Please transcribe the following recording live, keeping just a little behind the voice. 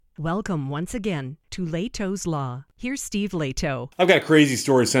Welcome once again to Leto's Law. Here's Steve Leto. I've got a crazy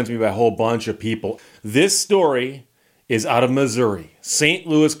story sent to me by a whole bunch of people. This story is out of Missouri. St.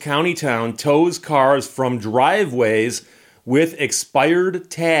 Louis County town tows cars from driveways with expired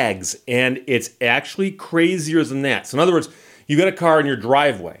tags, and it's actually crazier than that. So in other words, you got a car in your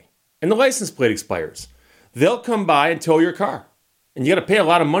driveway, and the license plate expires. They'll come by and tow your car, and you got to pay a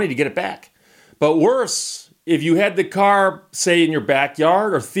lot of money to get it back. But worse, if you had the car, say, in your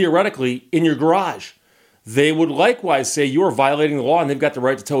backyard or theoretically in your garage, they would likewise say you're violating the law and they've got the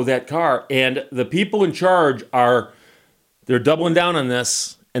right to tow that car. And the people in charge they're doubling down on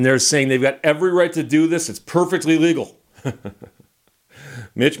this, and they're saying they've got every right to do this. It's perfectly legal.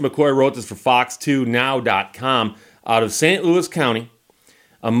 Mitch McCoy wrote this for Fox2Now.com out of St. Louis County.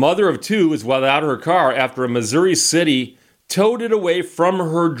 A mother of two is without her car after a Missouri city towed it away from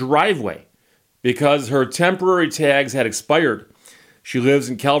her driveway because her temporary tags had expired. She lives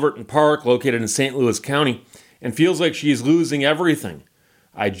in Calverton Park, located in St. Louis County, and feels like she's losing everything.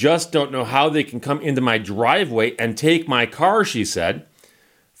 I just don't know how they can come into my driveway and take my car, she said.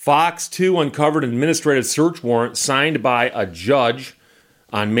 Fox 2 uncovered an administrative search warrant signed by a judge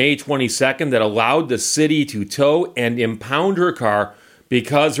on May 22nd that allowed the city to tow and impound her car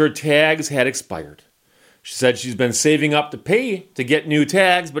because her tags had expired. She said she's been saving up to pay to get new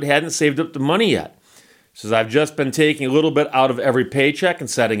tags, but hadn't saved up the money yet. She says, I've just been taking a little bit out of every paycheck and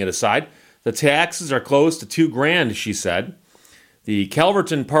setting it aside. The taxes are close to $2,000, she said. The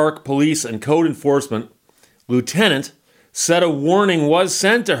Calverton Park Police and Code Enforcement lieutenant said a warning was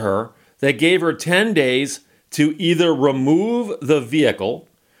sent to her that gave her 10 days to either remove the vehicle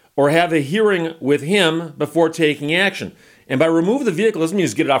or have a hearing with him before taking action. And by remove the vehicle doesn't mean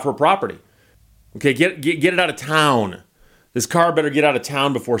just get it off her property. Okay, get it out of town. This car better get out of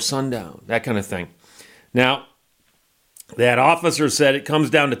town before sundown, that kind of thing. Now, that officer said it comes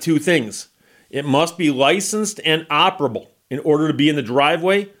down to two things. It must be licensed and operable in order to be in the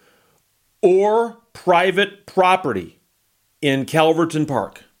driveway or private property in Calverton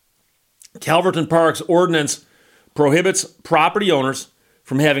Park. Calverton Park's ordinance prohibits property owners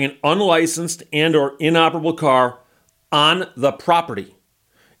from having an unlicensed and or inoperable car on the property.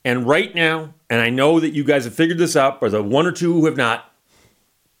 And right now, and I know that you guys have figured this out, or the one or two who have not,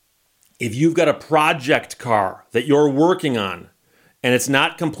 if you've got a project car that you're working on and it's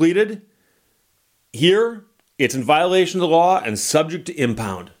not completed, here it's in violation of the law and subject to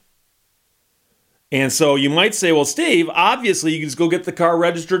impound. And so you might say, well, Steve, obviously you can just go get the car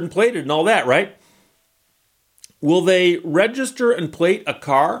registered and plated and all that, right? Will they register and plate a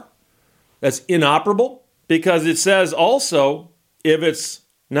car that's inoperable? Because it says also if it's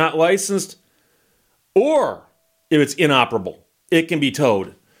not licensed, or if it's inoperable, it can be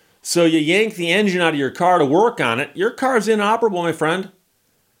towed. So you yank the engine out of your car to work on it, your car's inoperable, my friend.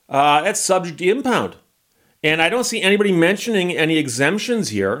 That's subject to impound. And I don't see anybody mentioning any exemptions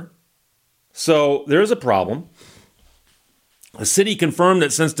here. So there's a problem. The city confirmed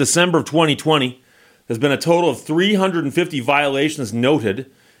that since December of 2020, there's been a total of 350 violations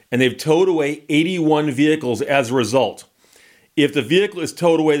noted, and they've towed away 81 vehicles as a result. If the vehicle is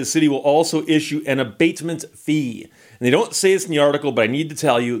towed away, the city will also issue an abatement fee. And they don't say this in the article, but I need to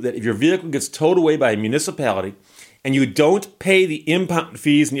tell you that if your vehicle gets towed away by a municipality and you don't pay the impound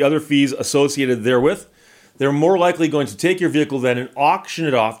fees and the other fees associated therewith, they're more likely going to take your vehicle then and auction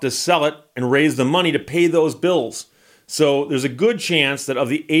it off to sell it and raise the money to pay those bills. So there's a good chance that of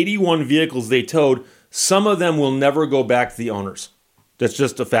the 81 vehicles they towed, some of them will never go back to the owners. That's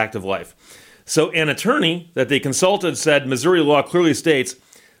just a fact of life. So an attorney that they consulted said Missouri law clearly states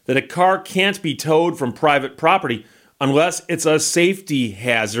that a car can't be towed from private property unless it's a safety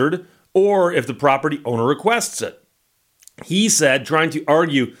hazard or if the property owner requests it. He said trying to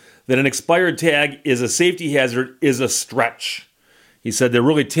argue that an expired tag is a safety hazard is a stretch. He said they're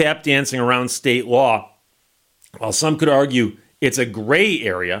really tap dancing around state law. While some could argue it's a gray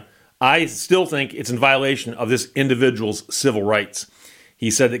area, I still think it's in violation of this individual's civil rights. He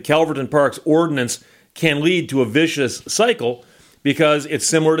said that Calverton Park's ordinance can lead to a vicious cycle because it's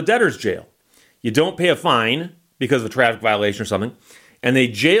similar to debtor's jail. You don't pay a fine because of a traffic violation or something, and they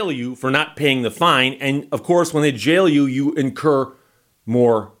jail you for not paying the fine. And, of course, when they jail you, you incur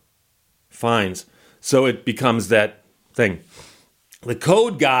more fines. So it becomes that thing. The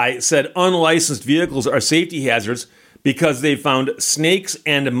code guy said unlicensed vehicles are safety hazards because they found snakes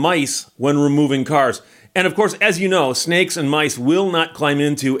and mice when removing cars. And of course, as you know, snakes and mice will not climb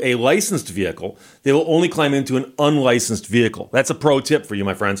into a licensed vehicle. They will only climb into an unlicensed vehicle. That's a pro tip for you,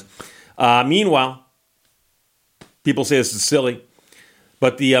 my friends. Meanwhile, people say this is silly,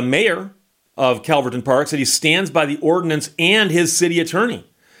 but the mayor of Calverton Park said he stands by the ordinance and his city attorney.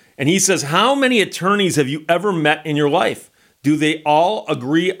 And he says, how many attorneys have you ever met in your life? Do they all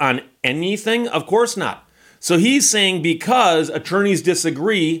agree on anything? Of course not. So he's saying because attorneys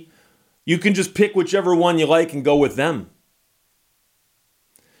disagree, you can just pick whichever one you like and go with them.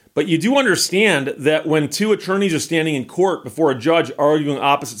 But you do understand that when two attorneys are standing in court before a judge arguing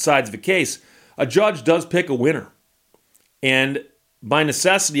opposite sides of a case, a judge does pick a winner. And by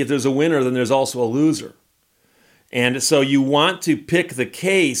necessity, if there's a winner, then there's also a loser. And so you want to pick the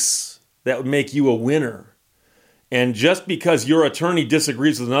case that would make you a winner. And just because your attorney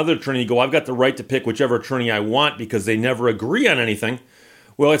disagrees with another attorney, you go, I've got the right to pick whichever attorney I want because they never agree on anything.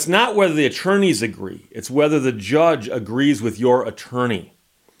 Well, it's not whether the attorneys agree. It's whether the judge agrees with your attorney.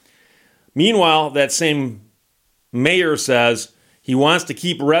 Meanwhile, that same mayor says he wants to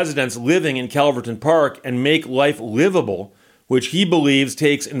keep residents living in Calverton Park and make life livable, which he believes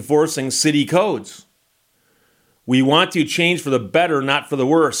takes enforcing city codes. We want to change for the better, not for the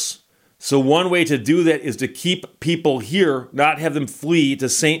worse. So one way to do that is to keep people here, not have them flee to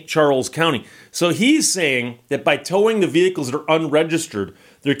St. Charles County. So he's saying that by towing the vehicles that are unregistered,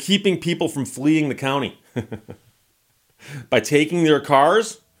 they're keeping people from fleeing the county. By taking their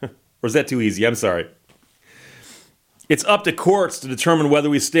cars? Or is that too easy? I'm sorry. It's up to courts to determine whether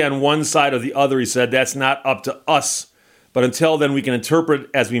we stay on one side or the other, he said. That's not up to us. But until then, we can interpret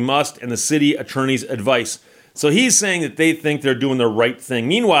as we must and the city attorney's advice. So he's saying that they think they're doing the right thing.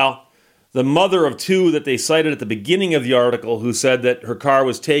 Meanwhile, the mother of two that they cited at the beginning of the article, who said that her car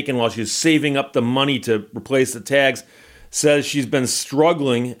was taken while she was saving up the money to replace the tags, says she's been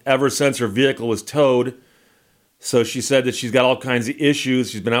struggling ever since her vehicle was towed. So she said that she's got all kinds of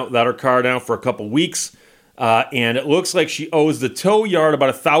issues. She's been out without her car now for a couple weeks. And it looks like she owes the tow yard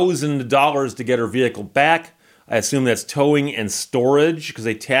about $1,000 to get her vehicle back. I assume that's towing and storage because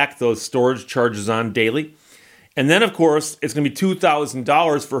they tack those storage charges on daily. And then, of course, it's going to be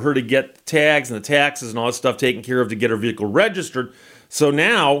 $2,000 for her to get the tags and the taxes and all that stuff taken care of to get her vehicle registered. So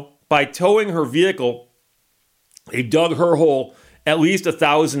now, by towing her vehicle, they dug her hole at least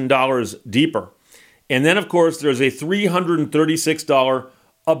 $1,000 deeper. And then, of course, there's a $336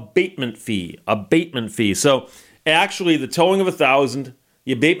 abatement fee. So actually, the towing of $1,000,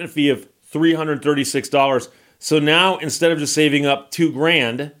 the abatement fee of $336. So now, instead of just saving up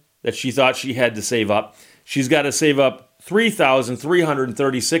 $2,000 that she thought she had to save up, she's got to save up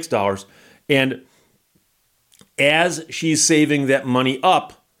 $3,336. And as she's saving that money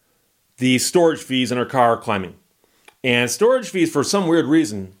up, the storage fees in her car are climbing. And storage fees, for some weird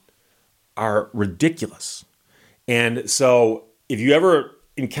reason, are ridiculous. And so if you ever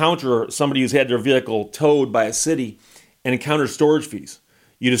encounter somebody who's had their vehicle towed by a city and encounters storage fees,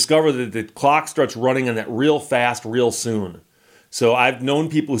 you discover that the clock starts running on that real fast, real soon. So I've known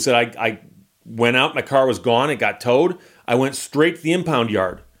people who said, I went out, my car was gone, it got towed. I went straight to the impound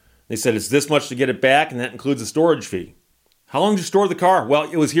yard. They said, it's this much to get it back, and that includes a storage fee. How long did you store the car? Well,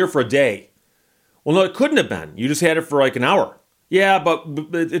 it was here for a day. Well, no, it couldn't have been. You just had it for like an hour. Yeah, but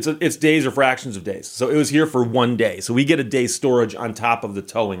it's days or fractions of days. So it was here for 1 day. So we get a day's storage on top of the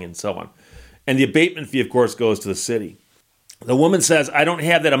towing and so on. And the abatement fee, of course, goes to the city. The woman says, I don't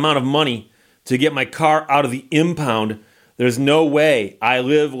have that amount of money to get my car out of the impound. There's no way. I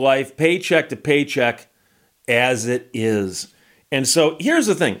live life paycheck to paycheck as it is. And so here's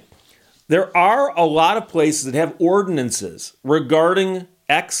the thing. There are a lot of places that have ordinances regarding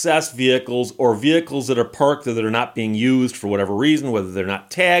excess vehicles or vehicles that are parked there that are not being used for whatever reason, whether they're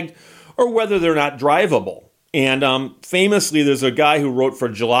not tagged or whether they're not drivable. And famously, there's a guy who wrote for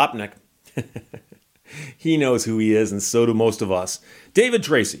Jalopnik. He knows who he is, and so do most of us. David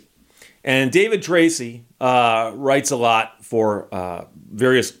Tracy. And David Tracy writes a lot for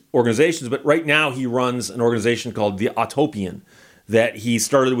various organizations, but right now he runs an organization called The Autopian that he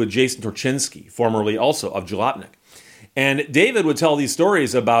started with Jason Torchinsky, formerly also of Jalopnik. And David would tell these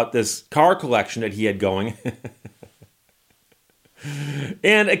stories about this car collection that he had going.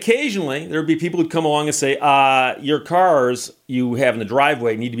 And occasionally, there would be people who'd come along and say, your cars you have in the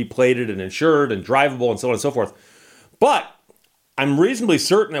driveway need to be plated and insured and drivable and so on and so forth. But I'm reasonably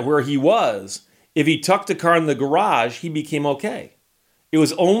certain that where he was, if he tucked a car in the garage, he became okay. It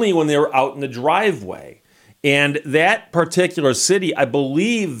was only when they were out in the driveway. And that particular city, I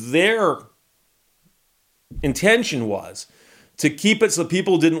believe their intention was to keep it so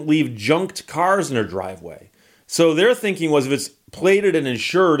people didn't leave junked cars in their driveway. So their thinking was if it's plated and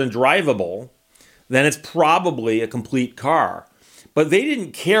insured and drivable, then it's probably a complete car. But they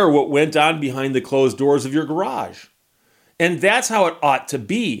didn't care what went on behind the closed doors of your garage. And that's how it ought to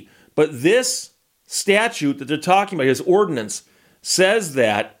be. But this statute that they're talking about, this ordinance, says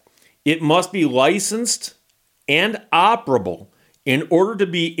that it must be licensed and operable in order to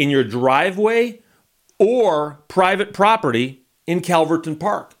be in your driveway or private property in Calverton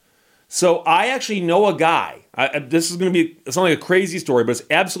Park. So I actually know a guy. This is going to be sound like a crazy story, but it's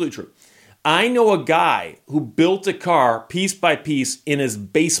absolutely true. I know a guy who built a car piece by piece in his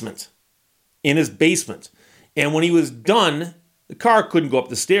basement. And when he was done, the car couldn't go up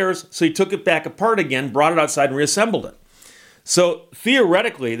the stairs, so he took it back apart again, brought it outside, and reassembled it. So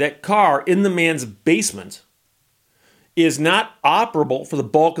theoretically, that car in the man's basement is not operable for the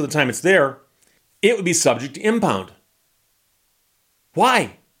bulk of the time it's there. It would be subject to impound.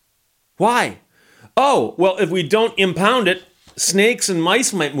 Why? Oh, well, if we don't impound it, snakes and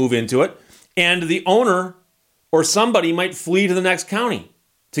mice might move into it, and the owner or somebody might flee to the next county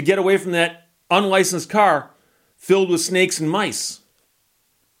to get away from that unlicensed car filled with snakes and mice.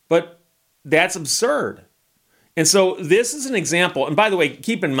 But that's absurd. And so this is an example. And by the way,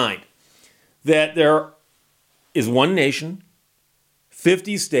 keep in mind that there is one nation,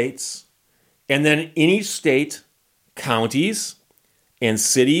 50 states, and then in each state, counties and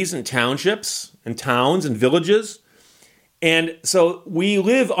cities and townships and towns and villages. And so we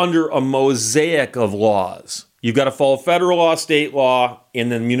live under a mosaic of laws. You've got to follow federal law, state law,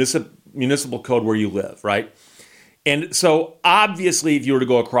 and then municipal code where you live, right? And so obviously, if you were to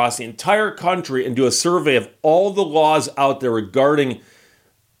go across the entire country and do a survey of all the laws out there regarding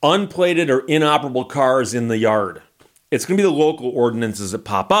unplated or inoperable cars in the yard, it's going to be the local ordinances that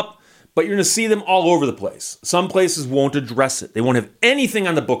pop up, but you're going to see them all over the place. Some places won't address it. They won't have anything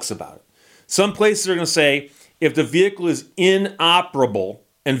on the books about it. Some places are going to say, if the vehicle is inoperable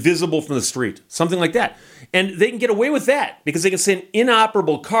and visible from the street, something like that. And they can get away with that because they can say an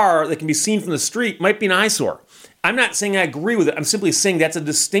inoperable car that can be seen from the street might be an eyesore. I'm not saying I agree with it. I'm simply saying that's a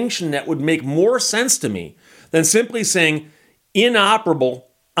distinction that would make more sense to me than simply saying inoperable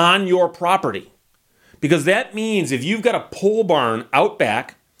on your property. Because that means if you've got a pole barn out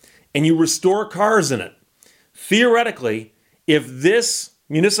back and you restore cars in it, theoretically, if this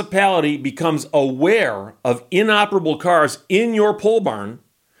municipality becomes aware of inoperable cars in your pole barn,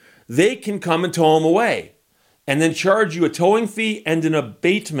 they can come and tow them away and then charge you a towing fee and an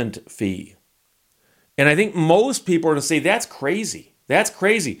abatement fee. And I think most people are going to say, that's crazy. That's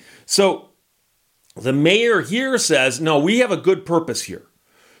crazy. So the mayor here says, no, we have a good purpose here.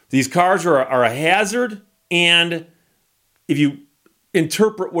 These cars are a hazard. And if you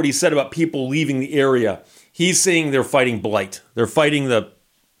interpret what he said about people leaving the area, he's saying they're fighting blight. They're making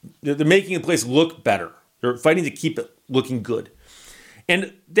the place look better. They're fighting to keep it looking good.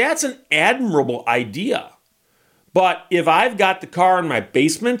 And that's an admirable idea. But if I've got the car in my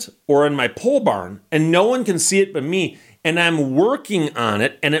basement or in my pole barn and no one can see it but me, and I'm working on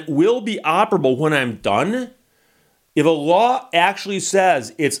it and it will be operable when I'm done, if a law actually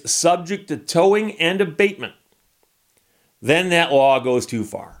says it's subject to towing and abatement, then that law goes too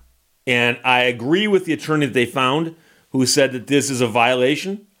far. And I agree with the attorney that they found who said that this is a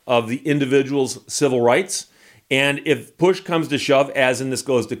violation of the individual's civil rights. And if push comes to shove, as in this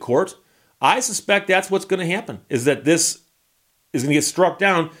goes to court, I suspect that's what's going to happen, is that this is going to get struck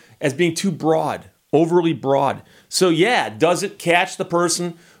down as being too broad, overly broad. So yeah, does it catch the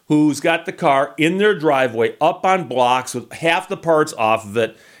person who's got the car in their driveway up on blocks with half the parts off of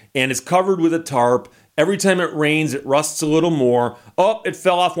it and it's covered with a tarp? Every time it rains, it rusts a little more. Oh, it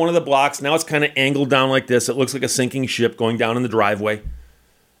fell off one of the blocks. Now it's kind of angled down like this. It looks like a sinking ship going down in the driveway.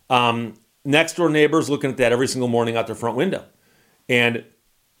 Next door neighbors looking at that every single morning out their front window. And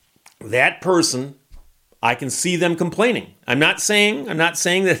that person, I can see them complaining. I'm not saying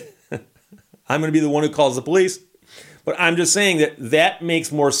that I'm going to be the one who calls the police, but I'm just saying that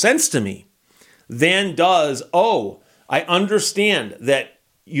makes more sense to me than does, I understand that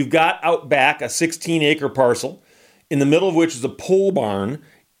you've got out back a 16-acre parcel in the middle of which is a pole barn,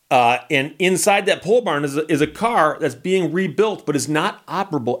 and inside that pole barn is a car that's being rebuilt but is not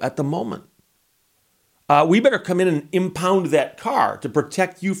operable at the moment. We better come in and impound that car to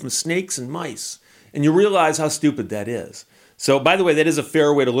protect you from snakes and mice. And you realize how stupid that is. So, by the way, that is a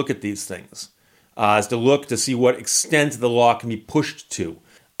fair way to look at these things, is to look to see what extent the law can be pushed to.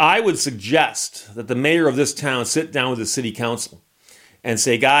 I would suggest that the mayor of this town sit down with the city council and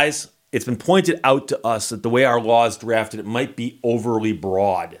say, guys, it's been pointed out to us that the way our law is drafted, it might be overly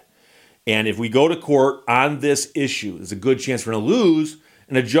broad. And if we go to court on this issue, there's a good chance we're going to lose.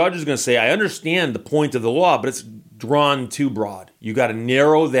 And a judge is going to say, I understand the point of the law, but it's drawn too broad. You got to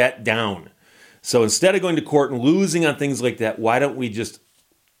narrow that down. So instead of going to court and losing on things like that, why don't we just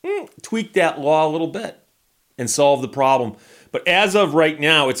tweak that law a little bit and solve the problem? But as of right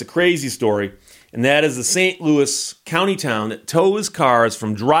now, it's a crazy story. And that is the St. Louis county town that tows cars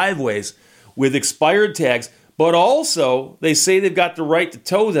from driveways with expired tags. But also, they say they've got the right to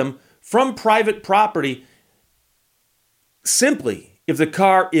tow them from private property simply if the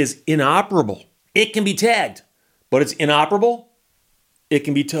car is inoperable. It can be tagged, but it's inoperable. It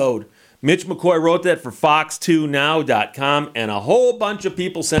can be towed. Mitch McCoy wrote that for fox2now.com, and a whole bunch of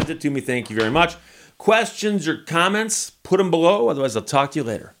people sent it to me. Thank you very much. Questions or comments, put them below. Otherwise, I'll talk to you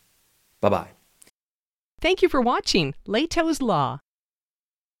later. Bye-bye. Thank you for watching Leto's Law.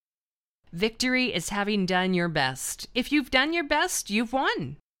 Victory is having done your best. If you've done your best, you've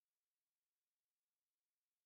won.